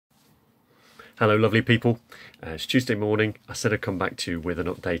Hello lovely people, it's Tuesday morning. I said I'd come back to you with an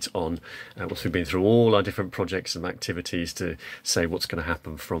update on once we've been through all our different projects and activities to say what's going to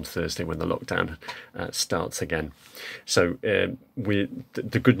happen from Thursday when the lockdown starts again. So the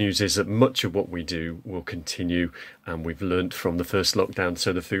good news is that much of what we do will continue, and we've learnt from the first lockdown.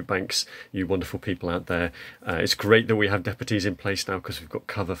 So the food banks, you wonderful people out there, it's great that we have deputies in place now because we've got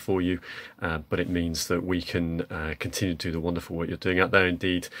cover for you, but it means that we can continue to do the wonderful work you're doing out there.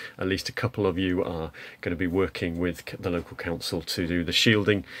 Indeed, at least a couple of you are going to be working with the local council to do the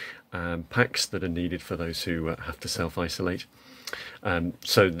shielding packs that are needed for those who have to self-isolate.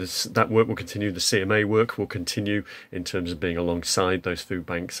 So that work will continue. The CMA work will continue in terms of being alongside those food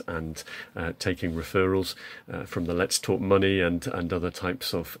banks and taking referrals from the Let's Talk Money and other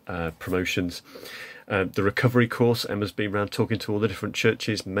types of promotions. The recovery course, Emma's been around talking to all the different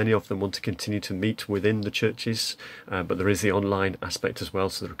churches. Many of them want to continue to meet within the churches, but there is the online aspect as well,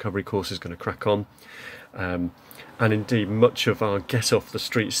 so the recovery course is going to crack on. And indeed, much of our get off the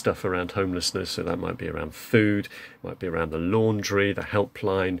street stuff around homelessness, so that might be around food, it might be around the laundry, the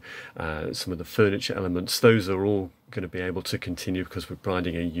helpline, some of the furniture elements, those are all going to be able to continue because we're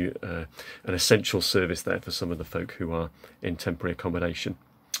providing an essential service there for some of the folk who are in temporary accommodation.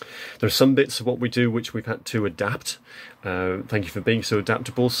 There are some bits of what we do which we've had to adapt. Thank you for being so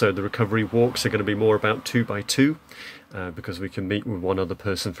adaptable. So the recovery walks are going to be more about 2 by 2 because we can meet with one other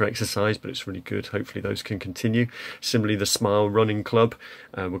person for exercise, but it's really good. Hopefully those can continue. Similarly, the Smile Running Club,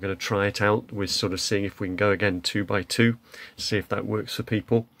 we're going to try it out with sort of seeing if we can go again 2 by 2, see if that works for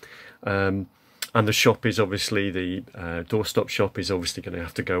people. And the shop is obviously, the doorstop shop is obviously going to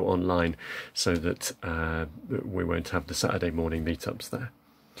have to go online so that we won't have the Saturday morning meetups there.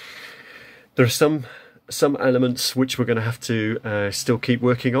 There are some elements which we're going to have to still keep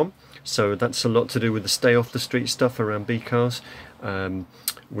working on. So that's a lot to do with the stay off the street stuff around B-cars.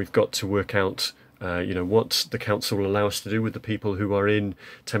 We've got to work out what the council will allow us to do with the people who are in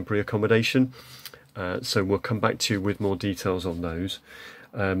temporary accommodation. So we'll come back to you with more details on those.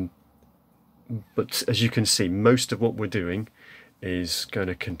 But as you can see, most of what we're doing is going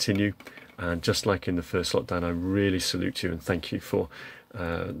to continue. And just like in the first lockdown, I really salute you and thank you for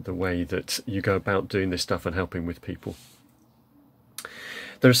the way that you go about doing this stuff and helping with people.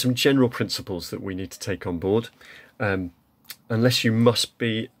 There are some general principles that we need to take on board. Unless you must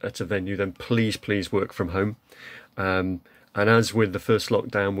be at a venue, then please work from home. And as with the first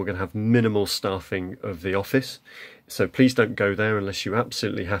lockdown, we're going to have minimal staffing of the office. So please don't go there unless you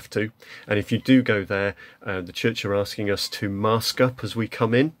absolutely have to. And if you do go there, the church are asking us to mask up as we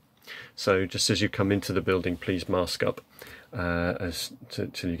come in. So just as you come into the building, please mask up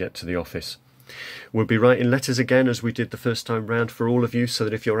till you get to the office. We'll be writing letters again as we did the first time round for all of you, so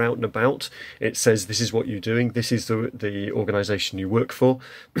that if you're out and about, it says this is what you're doing, this is the organisation you work for,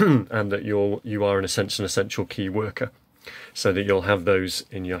 and that you are an essential key worker, so that you'll have those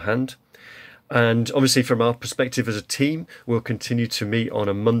in your hand. And obviously from our perspective as a team, we'll continue to meet on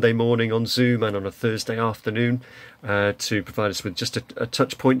a Monday morning on Zoom and on a Thursday afternoon to provide us with just a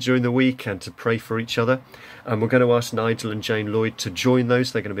touch point during the week and to pray for each other. And we're going to ask Nigel and Jane Lloyd to join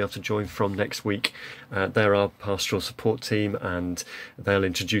those. They're going to be able to join from next week. They're our pastoral support team and they'll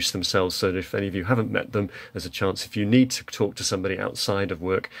introduce themselves so that if any of you haven't met them, there's a chance if you need to talk to somebody outside of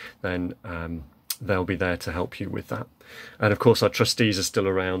work, then they'll be there to help you with that. And of course our trustees are still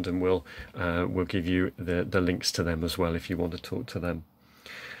around and we'll give you the links to them as well if you want to talk to them.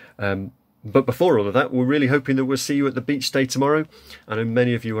 But before all of that, we're really hoping that we'll see you at the beach day tomorrow. I know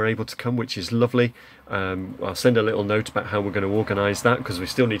many of you are able to come, which is lovely. I'll send a little note about how we're going to organise that, because we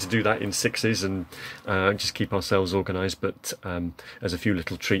still need to do that in sixes and just keep ourselves organised. But there's a few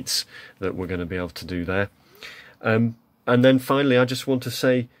little treats that we're going to be able to do there. And then finally, I just want to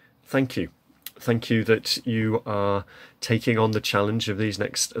say thank you. Thank you that you are taking on the challenge of the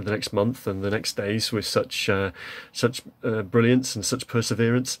next month and the next days with such brilliance and such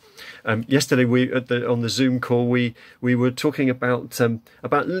perseverance. Yesterday on the Zoom call we were talking about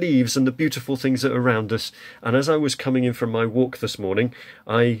leaves and the beautiful things that are around us. And as I was coming in from my walk this morning,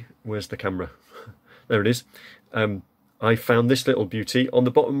 where's the camera? There it is. I found this little beauty on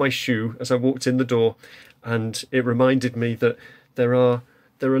the bottom of my shoe as I walked in the door, and it reminded me that there are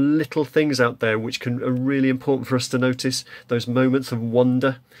little things out there which are really important for us to notice, those moments of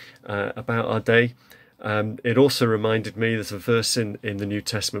wonder about our day. It also reminded me, there's a verse in the New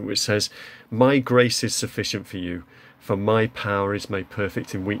Testament which says, "My grace is sufficient for you, for my power is made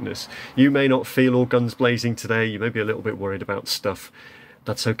perfect in weakness." You may not feel all guns blazing today, you may be a little bit worried about stuff.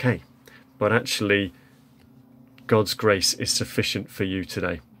 That's okay. But actually, God's grace is sufficient for you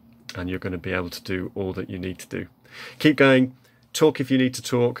today, and you're going to be able to do all that you need to do. Keep going. Talk if you need to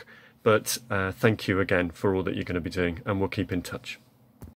talk. But thank you again for all that you're going to be doing, and we'll keep in touch.